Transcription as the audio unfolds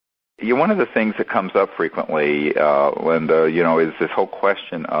one of the things that comes up frequently, Linda, is this whole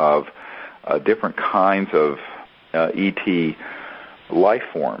question of different kinds of ET life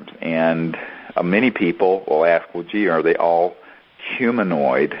forms. And many people will ask, well, gee, are they all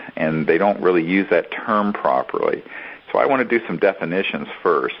humanoid? And they don't really use that term properly. So I want to do some definitions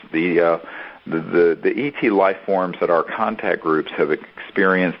first. The ET life forms that our contact groups have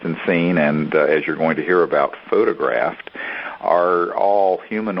experienced and seen, and as you're going to hear about, photographed, are all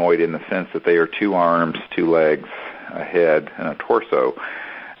humanoid in the sense that they are 2 arms, 2 legs, a head, and a torso,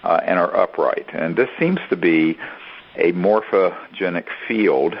 and are upright. And this seems to be a morphogenic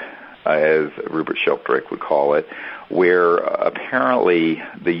field, as Rupert Sheldrake would call it, where apparently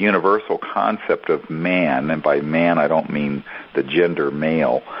the universal concept of man, and by man I don't mean the gender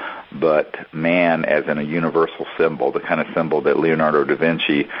male, but man as in a universal symbol, the kind of symbol that Leonardo da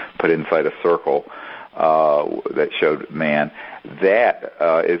Vinci put inside a circle that showed man, that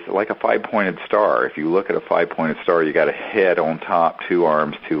is like a 5-pointed star. If you look at a 5-pointed star, you got a head on top, 2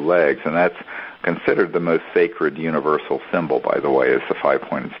 arms, 2 legs, and that's considered the most sacred universal symbol, by the way, is the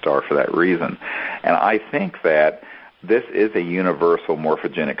 5-pointed star for that reason. And I think that this is a universal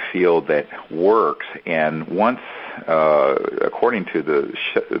morphogenic field that works, and once, according to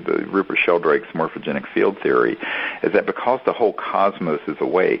the Rupert Sheldrake's morphogenic field theory, is that because the whole cosmos is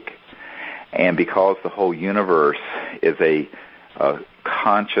awake, and because the whole universe is a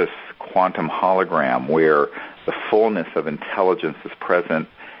conscious quantum hologram where the fullness of intelligence is present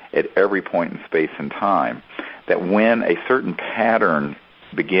at every point in space and time, that when a certain pattern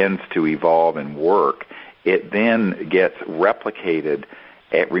begins to evolve and work, it then gets replicated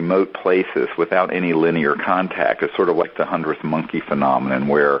at remote places without any linear contact. It's sort of like the 100th monkey phenomenon,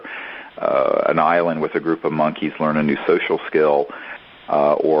 where an island with a group of monkeys learn a new social skill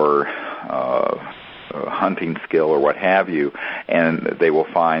or hunting skill or what have you, and they will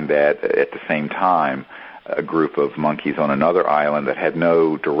find that at the same time a group of monkeys on another island that had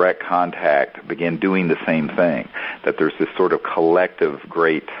no direct contact begin doing the same thing, that there's this sort of collective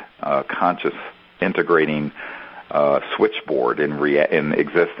great conscious integrating switchboard in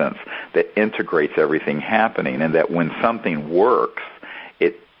existence that integrates everything happening, and that when something works,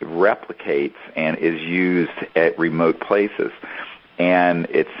 it replicates and is used at remote places. And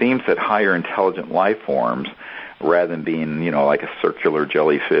it seems that higher intelligent life forms, rather than being, like a circular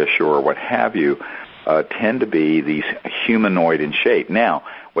jellyfish or what have you, tend to be these humanoid in shape. Now,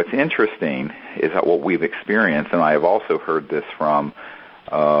 what's interesting is that what we've experienced, and I have also heard this from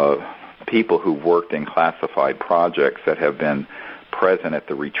people who've worked in classified projects that have been present at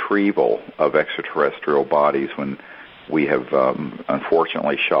the retrieval of extraterrestrial bodies when we have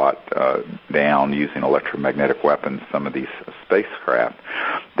unfortunately shot down using electromagnetic weapons some of these spacecraft,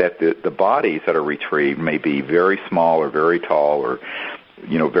 that the bodies that are retrieved may be very small or very tall, or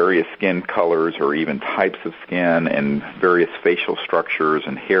various skin colors or even types of skin, and various facial structures,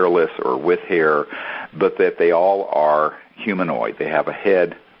 and hairless or with hair, but that they all are humanoid. They have a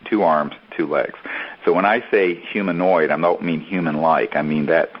head, 2 arms, 2 legs. So when I say humanoid, I don't mean human-like. I mean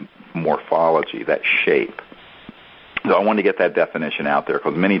that morphology, that shape. So I want to get that definition out there,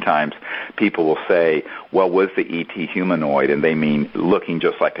 because many times people will say, well, was the ET humanoid? And they mean looking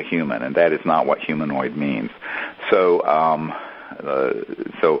just like a human, and that is not what humanoid means. So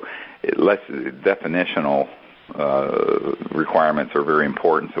definitional requirements are very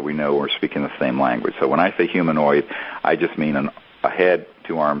important, so we know we're speaking the same language. So when I say humanoid, I just mean a head,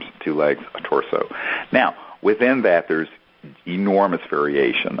 2 arms, 2 legs, a torso. Now, within that, there's enormous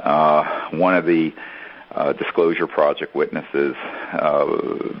variation. One of the Disclosure Project witnesses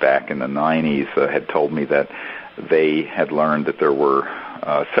back in the 90s had told me that they had learned that there were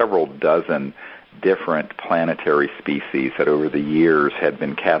several dozen different planetary species that over the years had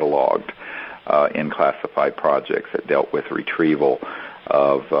been cataloged in classified projects that dealt with retrieval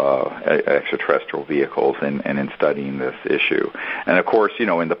of extraterrestrial vehicles and in studying this issue. And of course,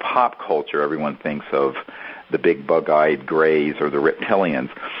 in the pop culture, everyone thinks of the big bug-eyed grays or the reptilians,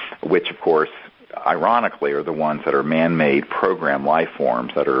 which of course ironically are the ones that are man-made program life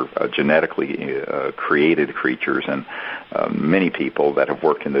forms that are genetically created creatures, and many people that have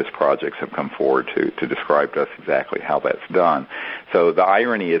worked in those projects have come forward to describe to us exactly how that's done. So the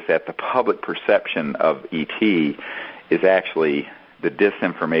irony is that the public perception of ET is actually the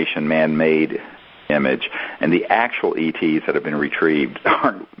disinformation man-made image, and the actual ETs that have been retrieved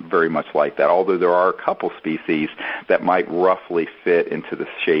aren't very much like that, although there are a couple species that might roughly fit into the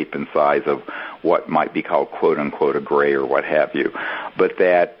shape and size of what might be called quote-unquote a gray or what have you, but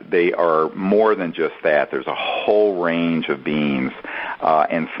that they are more than just that. There's a whole range of beings,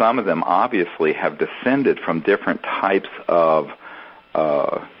 and some of them obviously have descended from different types of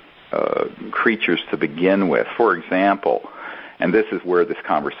creatures to begin with. For example, and this is where this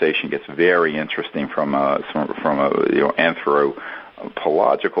conversation gets very interesting from a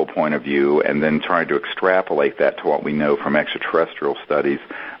anthropological point of view, and then trying to extrapolate that to what we know from extraterrestrial studies,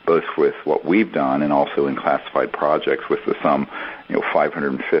 both with what we've done and also in classified projects with some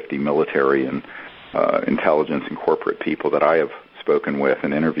 550 military and intelligence and corporate people that I have spoken with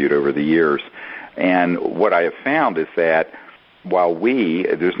and interviewed over the years. And what I have found is that while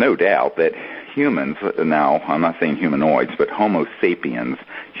there's no doubt that humans, now I'm not saying humanoids, but Homo sapiens,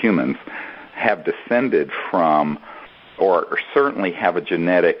 humans, have descended from, or certainly have a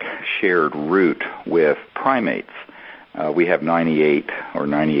genetic shared root with primates. We have 98 or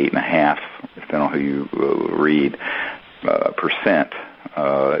 98.5, depending on who you read, percent.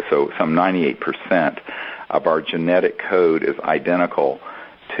 So some 98% of our genetic code is identical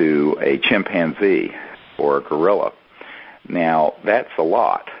to a chimpanzee or a gorilla. Now, that's a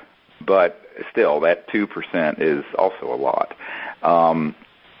lot, but still, that 2% is also a lot.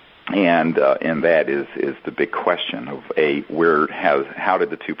 And that is the big question of how did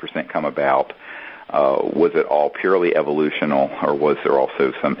the 2% come about? Was it all purely evolutional, or was there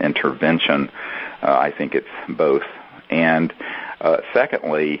also some intervention? I think it's both. And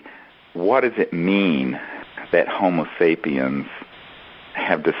secondly, what does it mean that Homo sapiens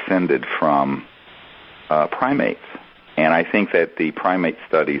have descended from primates? And I think that the primate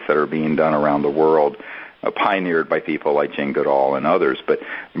studies that are being done around the world, pioneered by people like Jane Goodall and others, but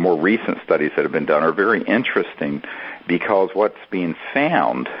the more recent studies that have been done are very interesting, because what's being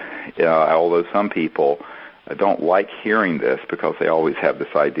found, although some people don't like hearing this because they always have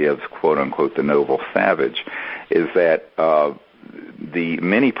this idea of, quote-unquote, the noble savage, is that the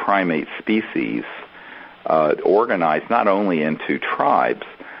many primate species organize not only into tribes,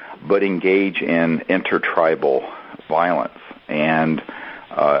 but engage in intertribal violence. And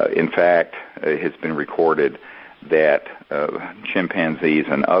in fact, it has been recorded that chimpanzees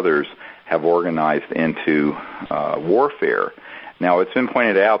and others have organized into warfare. Now, it's been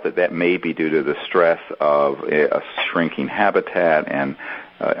pointed out that may be due to the stress of a shrinking habitat and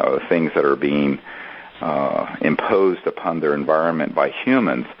things that are being imposed upon their environment by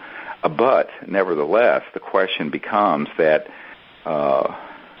humans. But nevertheless, the question becomes that the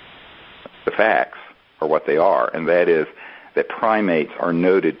facts are what they are, and that is that primates are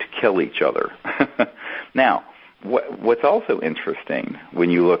noted to kill each other. Now, what's also interesting when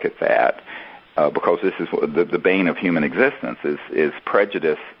you look at that, because this is the bane of human existence, is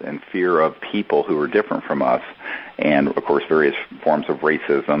prejudice and fear of people who are different from us, and, of course, various forms of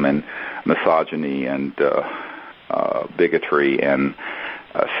racism and misogyny and bigotry and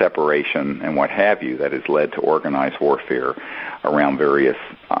separation and what have you, that has led to organized warfare around various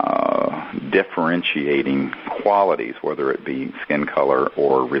differentiating qualities, whether it be skin color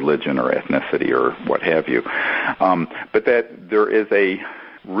or religion or ethnicity or what have you. But that there is a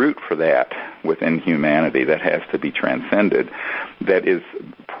root for that within humanity that has to be transcended, that is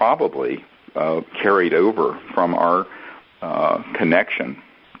probably carried over from our connection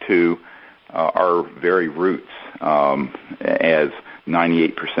to our very roots, as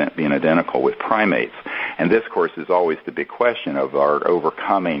 98% being identical with primates. And this, of course, is always the big question of our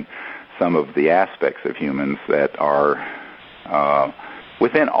overcoming some of the aspects of humans that are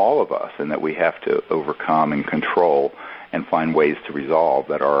within all of us, and that we have to overcome and control and find ways to resolve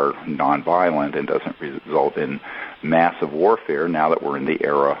that are nonviolent and doesn't result in massive warfare now that we're in the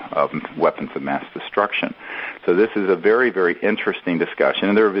era of weapons of mass destruction. So this is a very, very interesting discussion,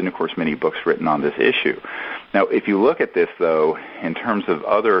 and there have been, of course, many books written on this issue. Now, if you look at this, though, in terms of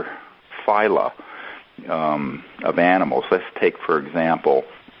other phyla of animals, let's take, for example,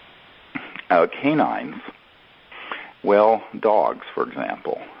 canines. Well, dogs, for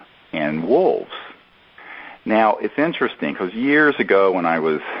example, and wolves. Now, it's interesting because years ago when I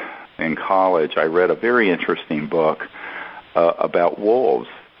was in college, I read a very interesting book about wolves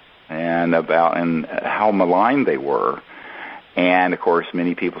and how maligned they were. And, of course,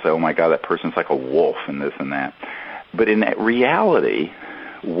 many people say, oh, my God, that person's like a wolf and this and that. But in reality,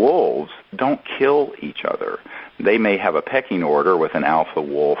 wolves don't kill each other. They may have a pecking order with an alpha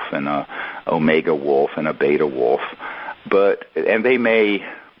wolf and a omega wolf and a beta wolf, and they may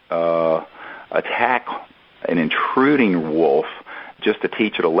attack an intruding wolf just to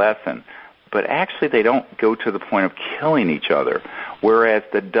teach it a lesson. But actually they don't go to the point of killing each other, whereas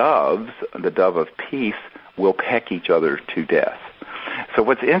the dove of peace, will peck each other to death. So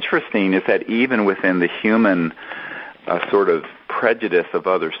what's interesting is that even within the human sort of prejudice of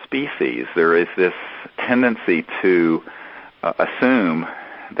other species, there is this tendency to assume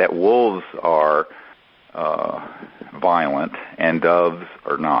that wolves are violent and doves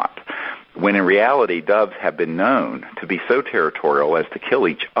are not. when in reality doves have been known to be so territorial as to kill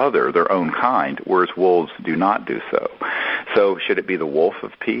each other, their own kind, whereas wolves do not do so. So should it be the wolf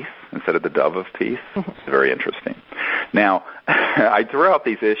of peace instead of the dove of peace? It's very interesting. Now, I throw out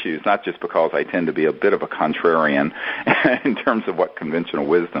these issues not just because I tend to be a bit of a contrarian in terms of what conventional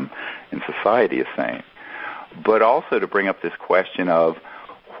wisdom in society is saying, but also to bring up this question of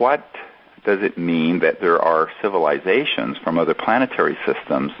what does it mean that there are civilizations from other planetary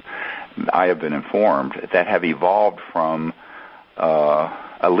systems, I have been informed, that have evolved from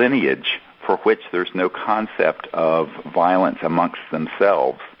a lineage for which there's no concept of violence amongst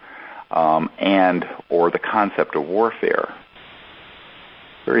themselves and or the concept of warfare.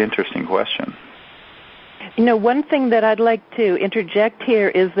 Very interesting question. You know, one thing that I'd like to interject here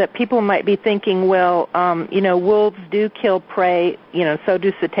is that people might be thinking, well, wolves do kill prey, so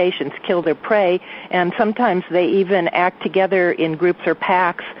do cetaceans kill their prey, and sometimes they even act together in groups or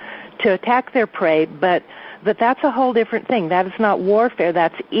packs to attack their prey, but that's a whole different thing. That is not warfare,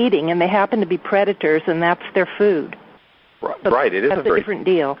 that's eating, and they happen to be predators, and that's their food. Right, it is a different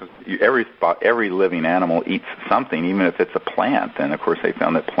deal. Every living animal eats something, even if it's a plant. And, of course, they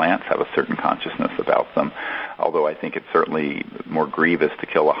found that plants have a certain consciousness about them, although I think it's certainly more grievous to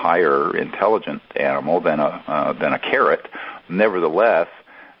kill a higher intelligent animal than a carrot. Nevertheless,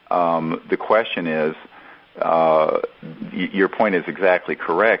 the question is, your point is exactly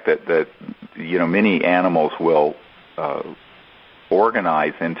correct, that many animals will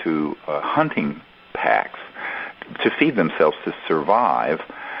organize into hunting packs to feed themselves, to survive,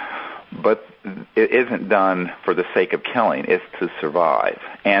 but it isn't done for the sake of killing. It's to survive.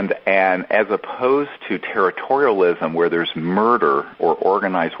 And as opposed to territorialism where there's murder or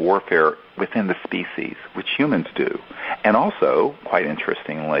organized warfare within the species, which humans do. And also, quite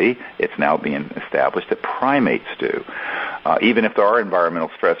interestingly, it's now being established that primates do. Even if there are environmental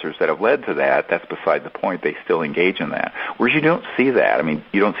stressors that have led to that, that's beside the point. They still engage in that. Whereas you don't see that. I mean,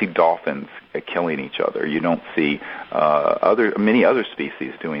 you don't see dolphins killing each other. You don't see many other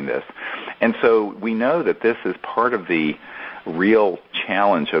species doing this. And so we know that this is part of the real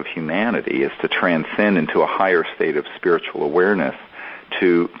challenge of humanity, is to transcend into a higher state of spiritual awareness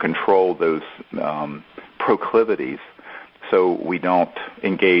to control those proclivities so we don't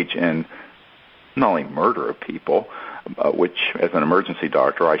engage in not only murder of people, which as an emergency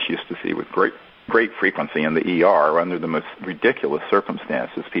doctor I used to see with great frequency in the ER. Under the most ridiculous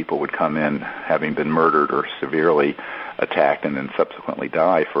circumstances, people would come in having been murdered or severely attacked and then subsequently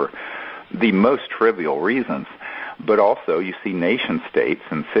die for the most trivial reasons. But also you see nation-states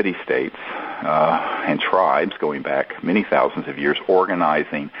and city-states and tribes going back many thousands of years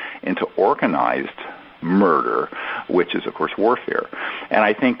organizing into organized murder, which is, of course, warfare. And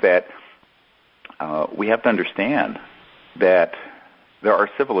I think that we have to understand that there are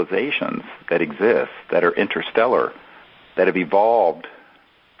civilizations that exist that are interstellar, that have evolved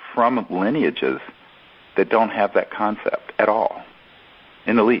from lineages that don't have that concept at all,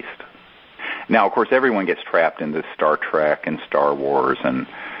 in the least. Now, of course, everyone gets trapped into Star Trek and Star Wars and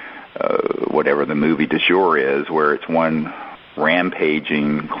whatever the movie du jour is, where it's one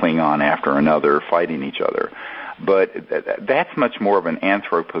rampaging Klingon after another fighting each other. But that's much more of an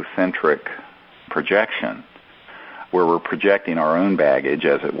anthropocentric projection, where we're projecting our own baggage,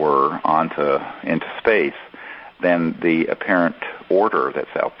 as it were, into space, than the apparent order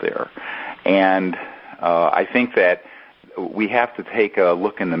that's out there. And I think that we have to take a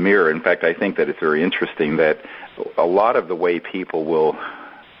look in the mirror. In fact, I think that it's very interesting that a lot of the way people will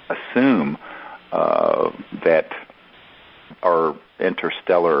assume that our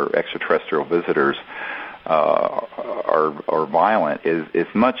interstellar extraterrestrial visitors are violent is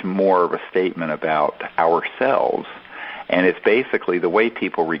much more of a statement about ourselves. And it's basically the way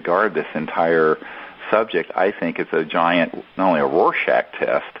people regard this entire subject, I think, is a giant, not only a Rorschach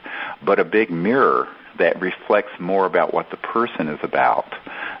test, but a big mirror that reflects more about what the person is about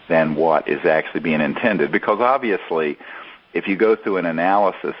than what is actually being intended. Because obviously, if you go through an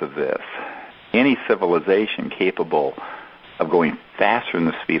analysis of this, any civilization capable of going faster than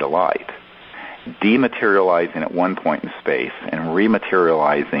the speed of light, dematerializing at one point in space and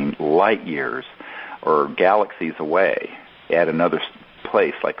rematerializing light years or galaxies away at another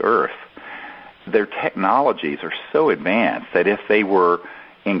place like Earth, their technologies are so advanced that if they were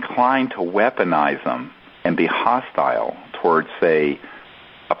inclined to weaponize them and be hostile towards, say,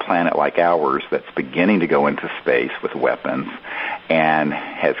 a planet like ours that's beginning to go into space with weapons and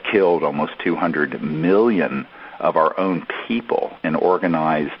has killed almost 200 million of our own people in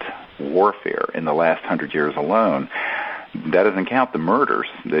organized warfare in the last 100 years alone, that doesn't count the murders,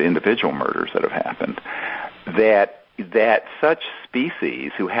 the individual murders that have happened, that that such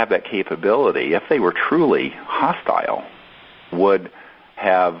species who have that capability, if they were truly hostile, would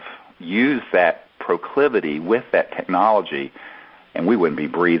have used that proclivity with that technology, and we wouldn't be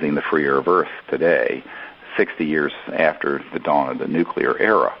breathing the free air of Earth today, 60 years after the dawn of the nuclear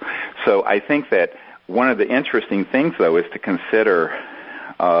era. So I think that one of the interesting things, though, is to consider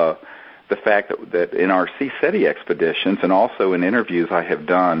the fact that in our CSETI expeditions and also in interviews I have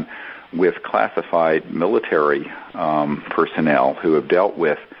done with classified military personnel who have dealt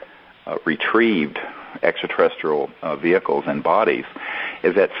with retrieved extraterrestrial vehicles and bodies,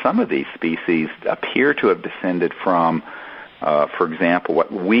 is that some of these species appear to have descended from, for example,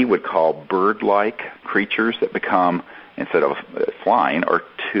 what we would call bird-like creatures that become, instead of flying, are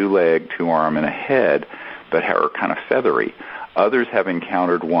two-leg, two-arm, and a head, but are kind of feathery. Others have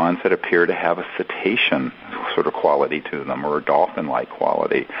encountered ones that appear to have a cetacean sort of quality to them, or a dolphin-like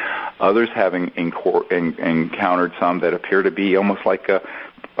quality. Others have encountered some that appear to be almost like a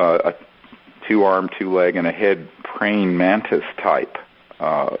two-arm, two-leg, and a head praying mantis type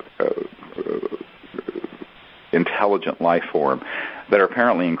intelligent life form that are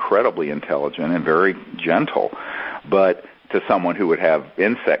apparently incredibly intelligent and very gentle, but to someone who would have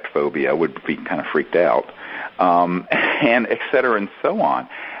insect phobia would be kind of freaked out, and et cetera and so on.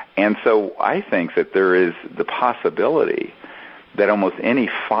 And so I think that there is the possibility that almost any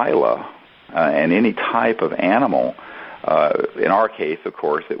phyla and any type of animal, in our case, of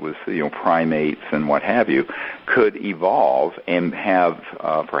course, it was primates and what have you, could evolve and have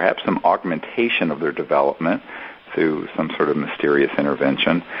perhaps some augmentation of their development through some sort of mysterious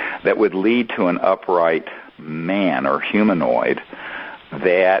intervention that would lead to an upright man or humanoid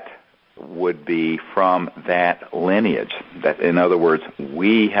that would be from that lineage. That, in other words,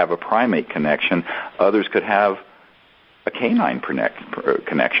 we have a primate connection. Others could have a canine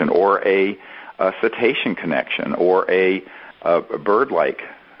connection, or a cetacean connection, or a bird-like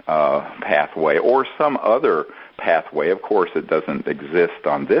pathway, or some other pathway. Of course, it doesn't exist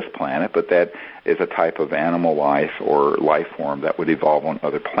on this planet, but that is a type of animal life or life form that would evolve on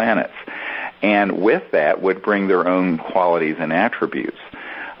other planets. And with that would bring their own qualities and attributes.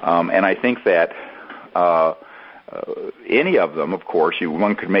 And I think that any of them, of course,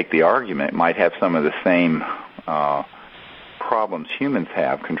 one could make the argument, might have some of the same problems humans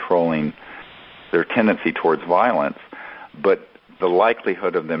have controlling their tendency towards violence, but the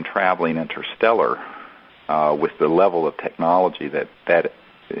likelihood of them traveling interstellar with the level of technology that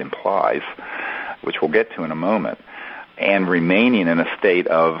implies, which we'll get to in a moment, and remaining in a state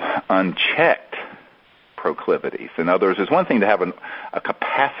of unchecked proclivities. In other words, it's one thing to have a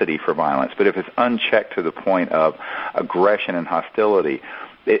capacity for violence, but if it's unchecked to the point of aggression and hostility,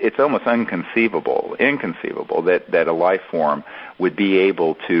 it's almost inconceivable that a life form would be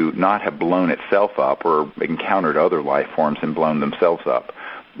able to not have blown itself up or encountered other life forms and blown themselves up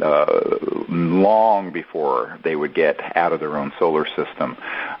long before they would get out of their own solar system,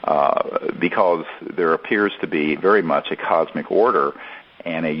 because there appears to be very much a cosmic order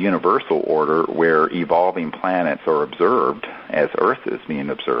and a universal order where evolving planets are observed as Earth is being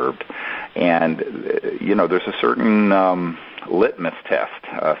observed. And, there's a certain litmus test,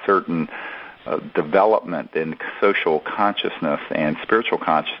 a certain development in social consciousness and spiritual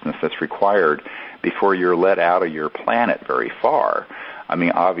consciousness that's required before you're let out of your planet very far. I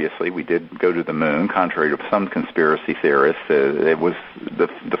mean, obviously, we did go to the moon, contrary to some conspiracy theorists. It was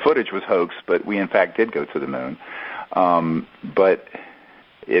the footage was hoax, but we in fact did go to the moon. But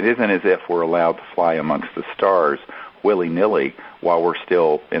it isn't as if we're allowed to fly amongst the stars willy-nilly while we're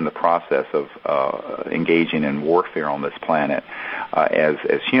still in the process of engaging in warfare on this planet as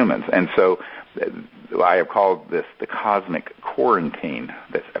humans. And so I have called this the cosmic quarantine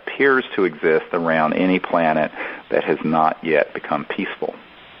that appears to exist around any planet that has not yet become peaceful.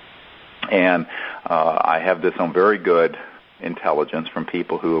 And I have this on very good intelligence from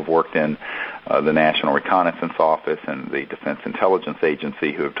people who have worked in the National Reconnaissance Office and the Defense Intelligence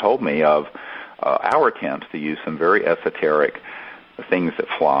Agency, who have told me of our attempts to use some very esoteric things that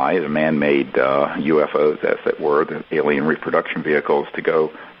fly, the man-made UFOs, as it were, the alien reproduction vehicles, to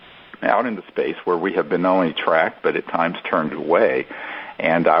go out into space where we have been not only tracked but at times turned away.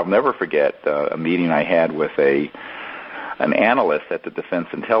 And I'll never forget a meeting I had with an analyst at the Defense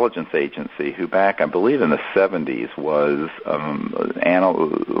Intelligence Agency who back, I believe in the 70s, was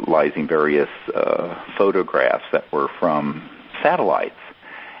analyzing various photographs that were from satellites.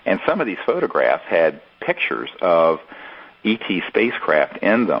 And some of these photographs had pictures of ET spacecraft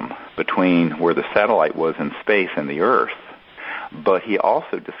in them between where the satellite was in space and the Earth. But he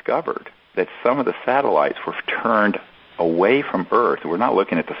also discovered that some of the satellites were turned away from Earth. We're not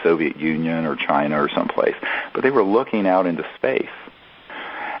looking at the Soviet Union or China or someplace, but they were looking out into space.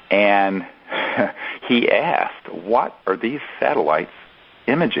 And he asked, what are these satellites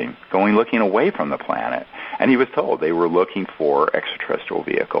imaging, looking away from the planet? And he was told they were looking for extraterrestrial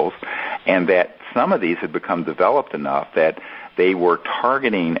vehicles, and that some of these had become developed enough that they were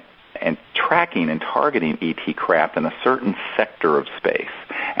targeting and tracking and targeting ET craft in a certain sector of space,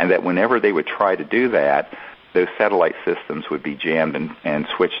 and that whenever they would try to do that, those satellite systems would be jammed and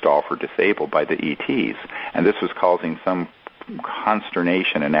switched off or disabled by the ETs. And this was causing some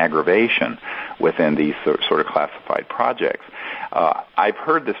consternation and aggravation within these sort of classified projects. I've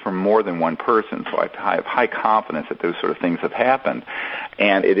heard this from more than one person, so I have high confidence that those sort of things have happened.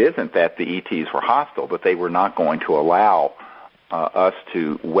 And it isn't that the ETs were hostile, but they were not going to allow us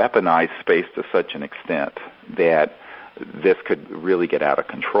to weaponize space to such an extent that this could really get out of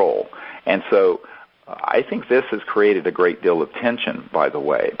control. And so I think this has created a great deal of tension, by the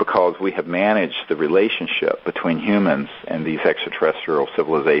way, because we have managed the relationship between humans and these extraterrestrial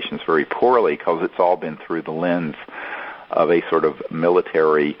civilizations very poorly, because it's all been through the lens of a sort of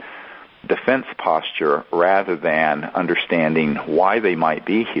military defense posture rather than understanding why they might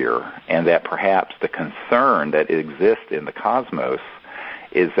be here, and that perhaps the concern that exists in the cosmos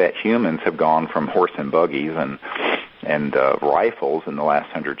is that humans have gone from horse and buggies and rifles in the last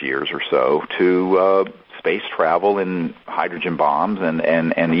 100 years or so to space travel and hydrogen bombs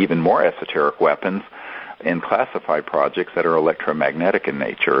and even more esoteric weapons in classified projects that are electromagnetic in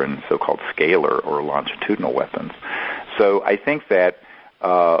nature and so-called scalar or longitudinal weapons. So I think that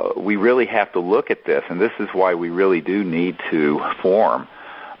we really have to look at this, and this is why we really do need to form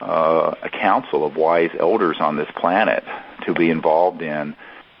a council of wise elders on this planet to be involved in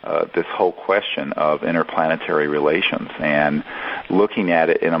this whole question of interplanetary relations and looking at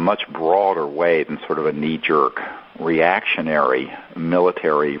it in a much broader way than sort of a knee-jerk, reactionary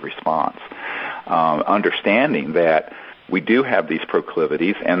military response. Understanding that we do have these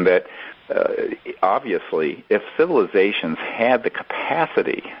proclivities, and that obviously if civilizations had the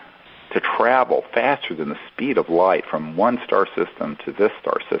capacity to travel faster than the speed of light from one star system to this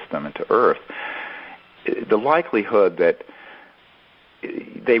star system and to Earth, the likelihood that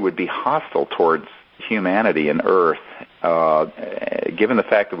they would be hostile towards humanity and Earth, given the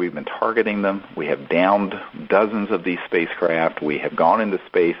fact that we've been targeting them, we have downed dozens of these spacecraft, we have gone into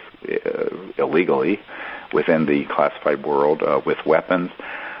space illegally within the classified world with weapons,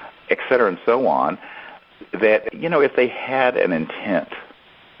 et cetera and so on, that, if they had an intent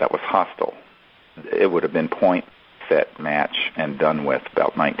that was hostile, it would have been point, set, match, and done with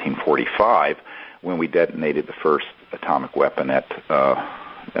about 1945 when we detonated the first atomic weapon at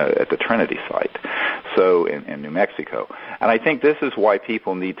the Trinity site, so in New Mexico. And I think this is why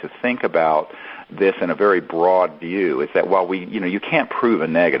people need to think about this in a very broad view, is that while you can't prove a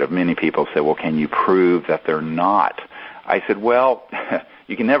negative, many people say, well, can you prove that they're not? I said, well,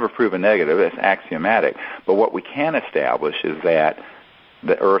 you can never prove a negative, it's axiomatic, but what we can establish is that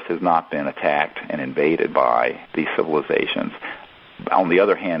the Earth has not been attacked and invaded by these civilizations. On the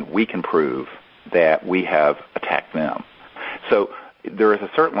other hand, we can prove that we have attacked them. So there is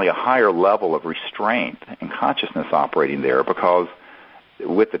certainly a higher level of restraint and consciousness operating there, because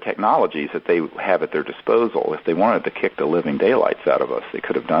with the technologies that they have at their disposal, if they wanted to kick the living daylights out of us, they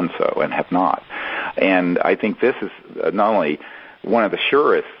could have done so and have not. And I think this is not only one of the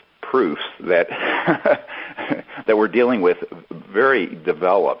surest proofs that that we're dealing with very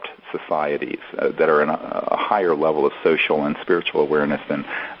developed societies that are in a higher level of social and spiritual awareness than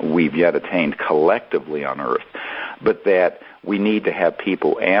we've yet attained collectively on Earth, but that we need to have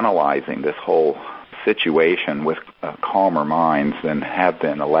people analyzing this whole situation with calmer minds than have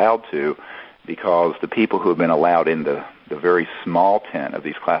been allowed to, because the people who have been allowed into the very small tent of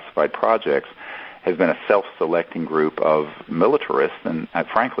these classified projects has been a self-selecting group of militarists and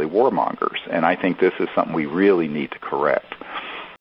frankly, warmongers. And I think this is something we really need to correct.